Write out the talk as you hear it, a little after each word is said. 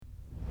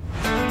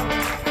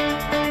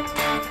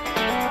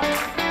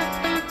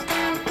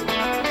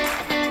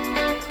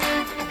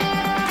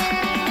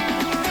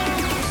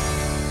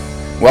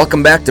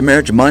Welcome back to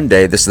Marriage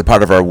Monday. This is the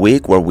part of our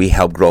week where we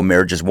help grow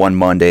marriages one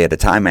Monday at a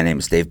time. My name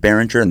is Dave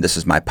Barringer, and this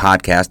is my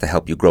podcast to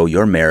help you grow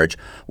your marriage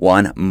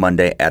one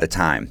Monday at a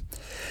time.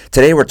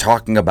 Today we're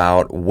talking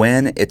about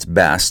when it's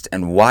best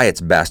and why it's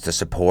best to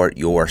support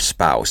your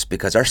spouse,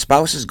 because our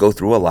spouses go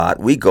through a lot,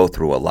 we go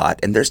through a lot,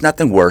 and there's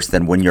nothing worse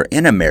than when you're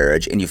in a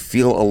marriage and you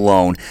feel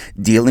alone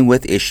dealing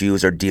with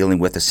issues or dealing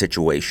with a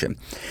situation.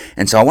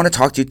 And so I want to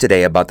talk to you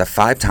today about the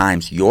 5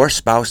 times your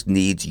spouse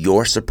needs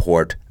your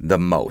support the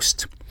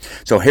most.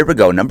 So here we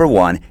go. Number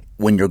 1,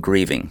 when you're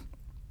grieving.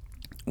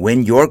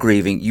 When you're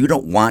grieving, you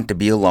don't want to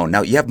be alone.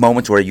 Now, you have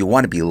moments where you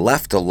want to be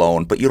left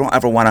alone, but you don't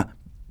ever want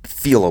to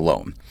feel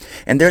alone.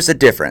 And there's a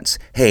difference.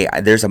 Hey,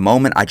 there's a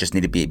moment I just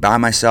need to be by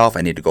myself.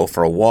 I need to go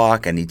for a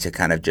walk. I need to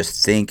kind of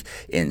just think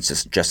in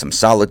just some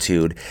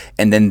solitude.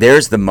 And then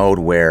there's the mode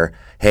where,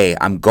 hey,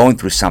 I'm going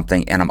through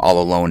something and I'm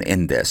all alone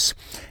in this.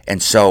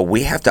 And so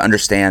we have to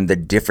understand the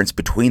difference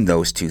between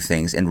those two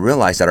things and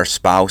realize that our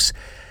spouse,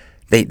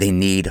 They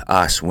need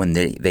us when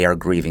they are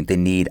grieving. They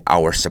need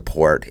our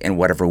support in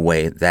whatever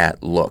way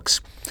that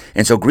looks.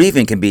 And so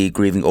grieving can be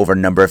grieving over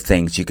a number of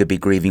things. You could be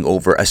grieving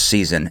over a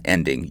season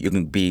ending. You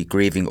can be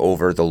grieving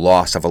over the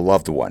loss of a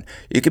loved one.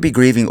 You could be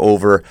grieving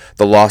over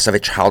the loss of a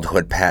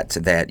childhood pet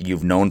that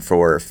you've known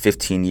for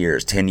 15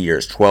 years, 10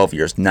 years, 12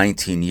 years,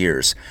 19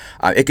 years.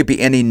 It could be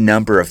any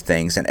number of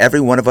things, and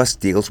every one of us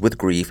deals with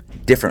grief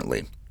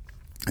differently.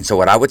 And so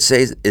what I would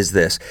say is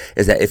this,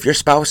 is that if your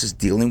spouse is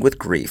dealing with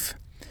grief,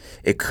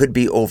 it could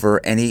be over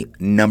any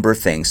number of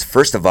things.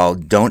 First of all,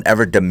 don't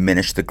ever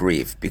diminish the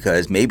grief,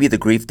 because maybe the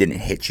grief didn't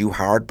hit you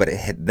hard, but it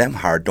hit them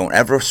hard. Don't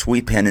ever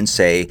sweep in and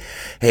say,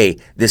 hey,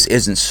 this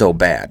isn't so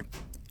bad.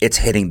 It's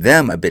hitting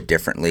them a bit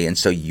differently. And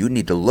so you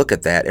need to look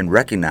at that and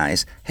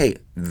recognize, hey,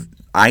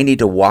 I need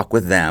to walk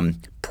with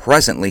them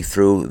presently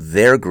through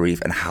their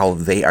grief and how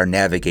they are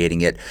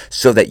navigating it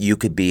so that you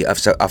could be of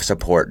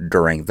support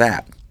during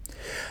that.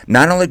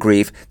 Not only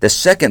grief, the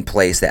second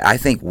place that I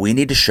think we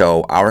need to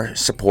show our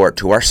support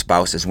to our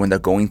spouse is when they're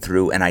going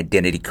through an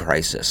identity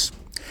crisis.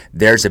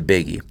 There's a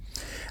biggie.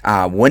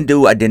 When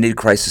do identity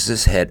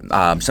crises hit?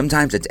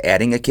 Sometimes it's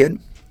adding a kid.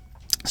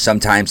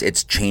 Sometimes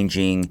it's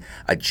changing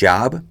a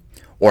job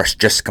or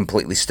just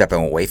completely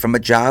stepping away from a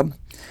job.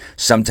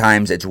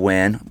 Sometimes it's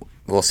when,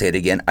 we'll say it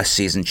again, a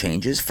season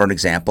changes. For an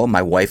example,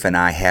 my wife and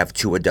I have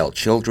 2 adult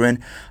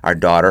children. Our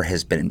daughter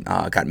has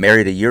got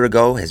married a year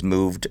ago, has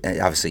moved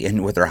obviously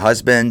in with her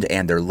husband,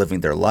 and they're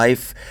living their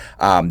life.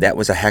 That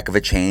was a heck of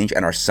a change.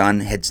 And our son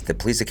heads to the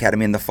police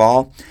academy in the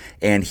fall,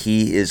 and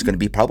he is going to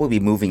be probably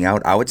moving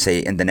out, I would say,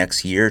 in the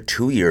next year,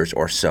 2 years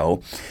or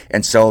so.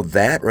 And so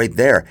that right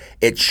there,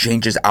 it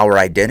changes our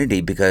identity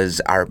because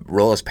our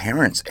role as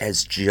parents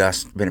has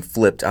just been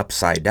flipped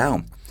upside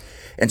down.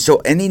 And so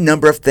any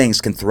number of things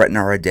can threaten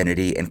our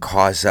identity and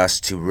cause us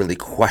to really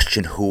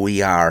question who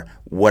we are.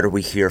 What are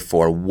we here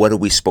for? What are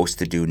we supposed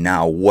to do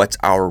now? What's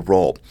our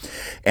role?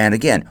 And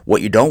again,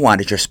 what you don't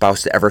want is your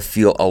spouse to ever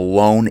feel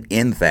alone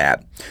in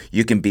that.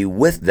 You can be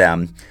with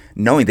them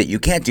knowing that you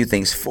can't do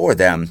things for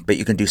them, but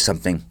you can do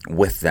something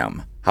with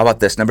them. How about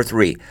this? Number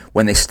 3,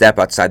 when they step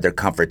outside their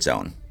comfort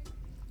zone.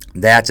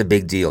 That's a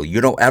big deal.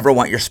 You don't ever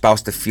want your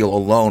spouse to feel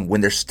alone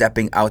when they're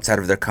stepping outside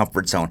of their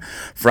comfort zone.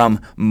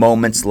 From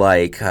moments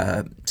like,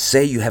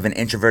 say you have an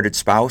introverted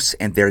spouse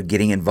and they're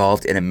getting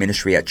involved in a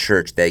ministry at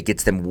church that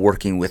gets them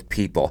working with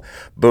people.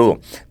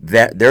 Boom.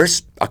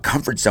 There's a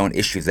comfort zone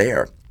issue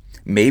there.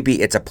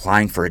 Maybe it's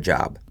applying for a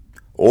job.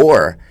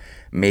 Or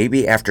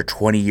maybe after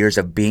 20 years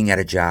of being at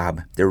a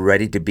job, they're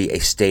ready to be a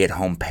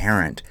stay-at-home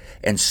parent.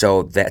 And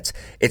so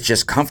it's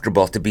just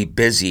comfortable to be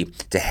busy,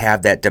 to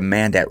have that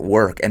demand at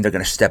work, and they're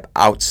going to step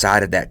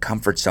outside of that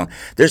comfort zone.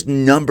 There's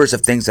numbers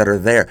of things that are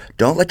there.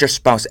 Don't let your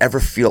spouse ever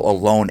feel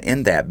alone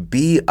in that.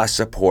 Be a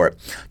support.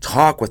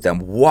 Talk with them.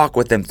 Walk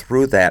with them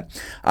through that.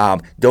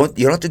 You don't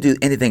have to do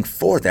anything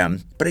for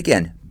them, but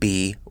again,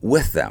 be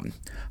with them.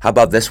 How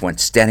about this one?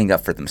 Standing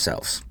up for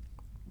themselves.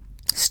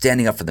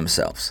 Standing up for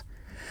themselves.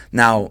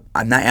 Now,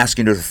 I'm not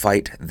asking you to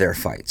fight their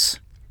fights,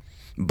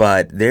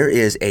 but there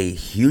is a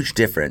huge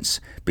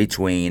difference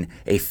between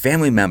a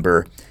family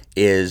member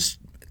is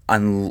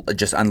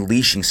just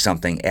unleashing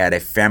something at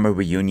a family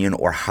reunion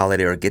or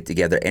holiday or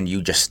get-together and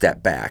you just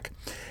step back.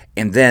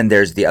 And then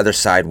there's the other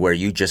side where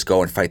you just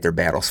go and fight their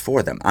battles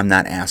for them. I'm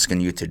not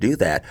asking you to do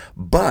that.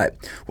 But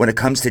when it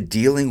comes to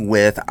dealing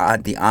with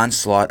the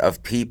onslaught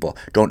of people,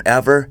 don't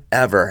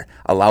ever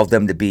allow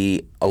them to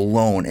be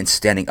alone and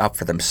standing up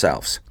for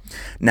themselves.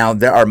 Now,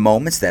 there are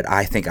moments that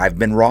I think I've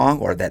been wrong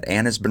or that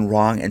Anna's been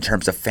wrong in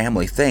terms of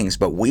family things,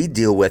 but we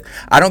deal with,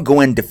 I don't go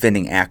in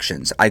defending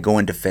actions. I go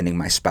in defending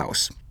my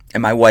spouse.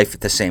 And my wife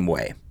the same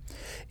way.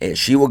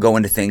 She will go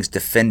into things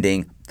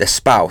defending the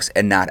spouse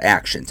and not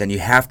actions. And you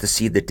have to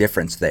see the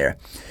difference there.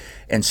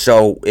 And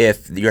so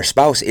if your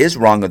spouse is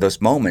wrong in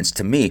those moments,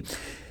 to me,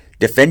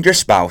 defend your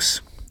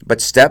spouse,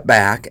 but step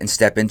back and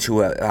step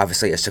into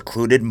obviously a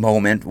secluded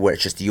moment where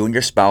it's just you and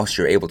your spouse.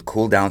 You're able to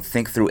cool down,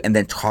 think through, and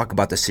then talk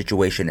about the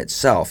situation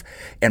itself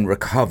and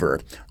recover,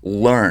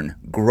 learn,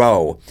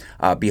 grow,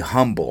 be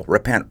humble,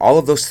 repent. All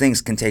of those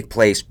things can take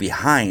place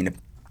behind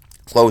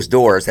closed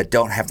doors that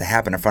don't have to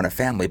happen in front of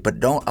family, but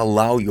don't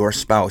allow your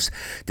spouse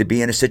to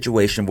be in a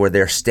situation where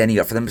they're standing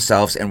up for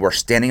themselves and we're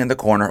standing in the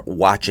corner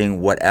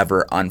watching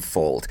whatever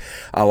unfold.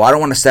 Oh, I don't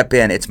want to step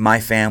in. It's my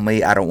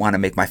family. I don't want to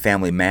make my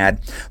family mad.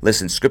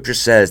 Listen, Scripture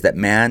says that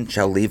man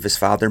shall leave his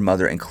father and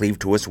mother and cleave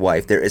to his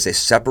wife. There is a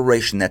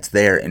separation that's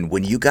there, and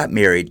when you got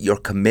married, your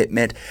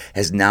commitment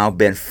has now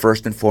been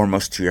first and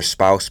foremost to your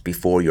spouse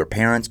before your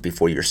parents,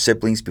 before your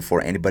siblings,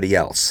 before anybody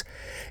else.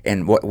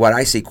 And what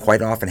I see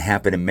quite often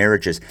happen in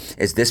marriages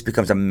is this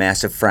becomes a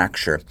massive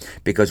fracture,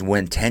 because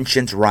when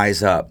tensions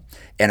rise up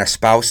and a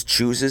spouse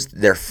chooses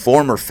their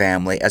former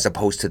family as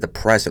opposed to the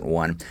present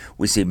one,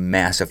 we see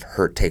massive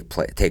hurt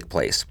take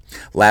place.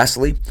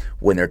 Lastly,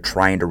 when they're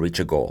trying to reach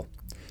a goal.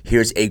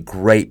 Here's a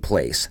great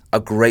place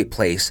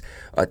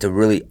to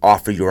really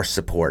offer your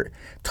support.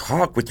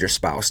 Talk with your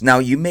spouse. Now,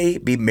 you may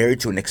be married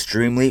to an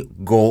extremely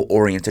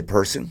goal-oriented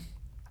person.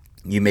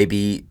 You may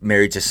be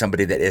married to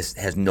somebody that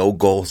has no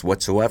goals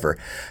whatsoever.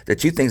 The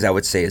two things I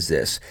would say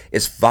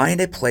is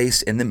find a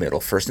place in the middle,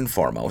 first and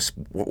foremost,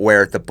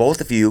 where the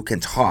both of you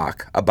can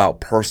talk about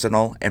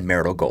personal and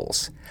marital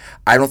goals.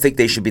 I don't think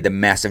they should be the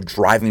massive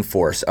driving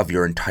force of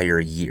your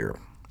entire year,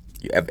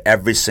 of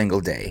every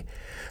single day.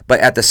 But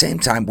at the same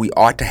time, we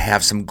ought to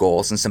have some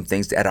goals and some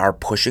things that are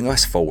pushing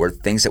us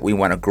forward, things that we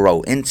want to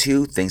grow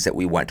into, things that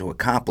we want to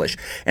accomplish.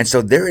 And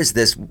so there is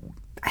this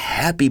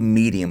happy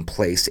medium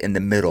place in the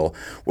middle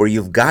where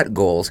you've got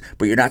goals,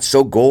 but you're not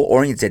so goal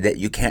oriented that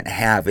you can't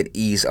have an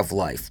ease of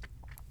life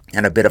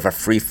and a bit of a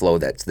free flow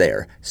that's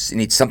there. So you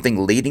need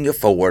something leading you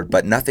forward,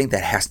 but nothing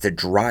that has to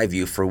drive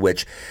you, for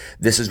which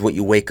this is what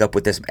you wake up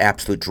with, this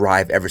absolute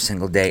drive every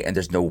single day, and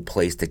there's no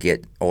place to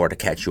get or to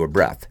catch your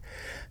breath.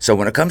 So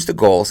when it comes to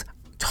goals,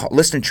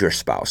 listen to your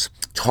spouse.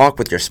 Talk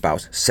with your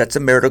spouse. Set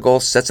some marital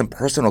goals, set some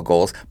personal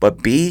goals,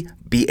 but be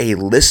a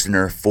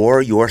listener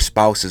for your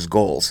spouse's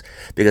goals.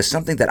 Because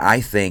something that I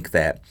think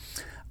that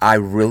I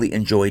really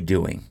enjoy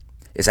doing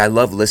is I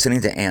love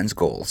listening to Ann's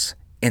goals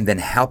and then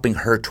helping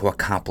her to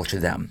accomplish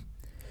them.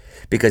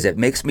 Because it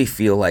makes me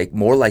feel like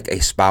more like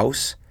a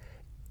spouse,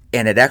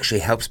 and it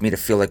actually helps me to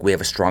feel like we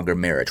have a stronger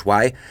marriage.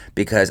 Why?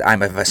 Because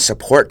I'm of a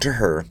support to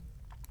her.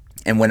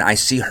 And when I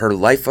see her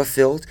life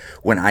fulfilled,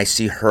 when I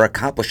see her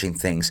accomplishing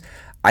things,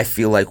 I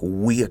feel like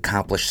we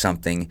accomplished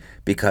something,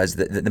 because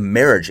the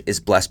marriage is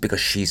blessed because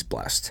she's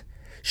blessed.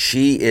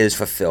 She is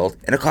fulfilled,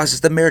 and it causes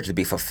the marriage to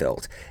be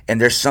fulfilled. And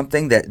there's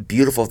something that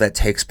beautiful that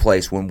takes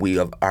place when we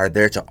are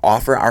there to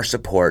offer our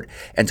support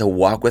and to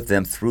walk with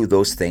them through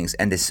those things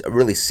and to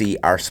really see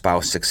our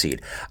spouse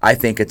succeed. I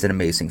think it's an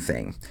amazing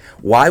thing.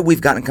 Why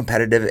we've gotten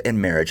competitive in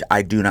marriage,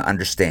 I do not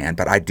understand,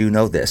 but I do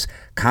know this.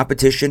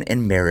 Competition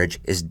in marriage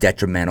is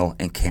detrimental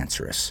and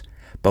cancerous.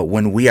 But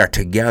when we are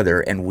together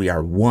and we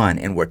are one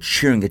and we're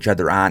cheering each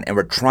other on and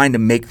we're trying to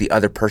make the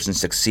other person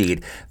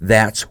succeed,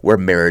 that's where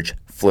marriage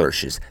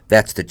flourishes.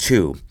 That's the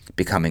two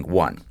becoming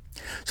one.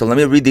 So let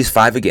me read these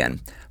 5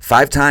 again.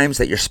 5 times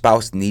that your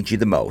spouse needs you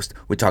the most.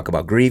 We talk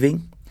about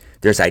grieving.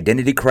 There's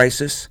identity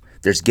crisis.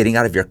 There's getting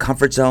out of your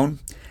comfort zone.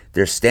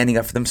 There's standing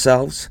up for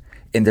themselves.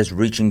 And there's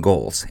reaching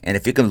goals. And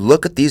if you can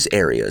look at these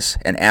areas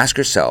and ask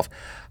yourself,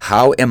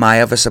 how am I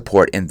of a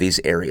support in these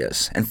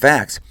areas? In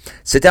fact,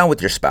 sit down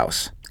with your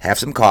spouse. Have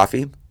some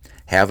coffee,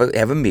 have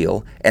a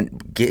meal,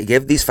 and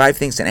give these 5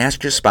 things and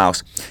ask your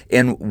spouse,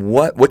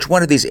 which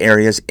one of these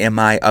areas am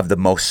I of the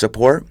most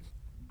support?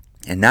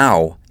 And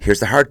now, here's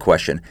the hard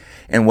question.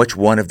 In which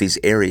one of these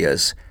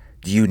areas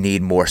do you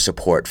need more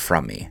support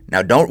from me?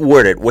 Now, don't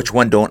word it, which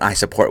one don't I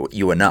support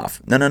you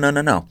enough?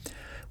 No.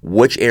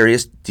 Which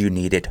areas do you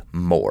need it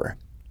more?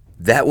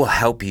 That will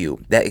help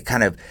you. That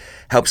kind of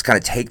helps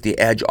take the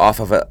edge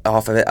off of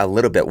it a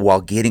little bit, while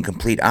getting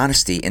complete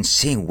honesty and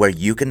seeing where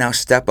you can now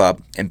step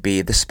up and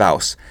be the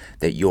spouse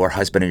that your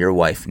husband or your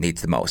wife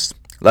needs the most.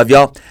 Love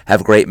y'all. Have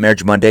a great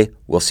Marriage Monday.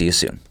 We'll see you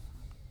soon.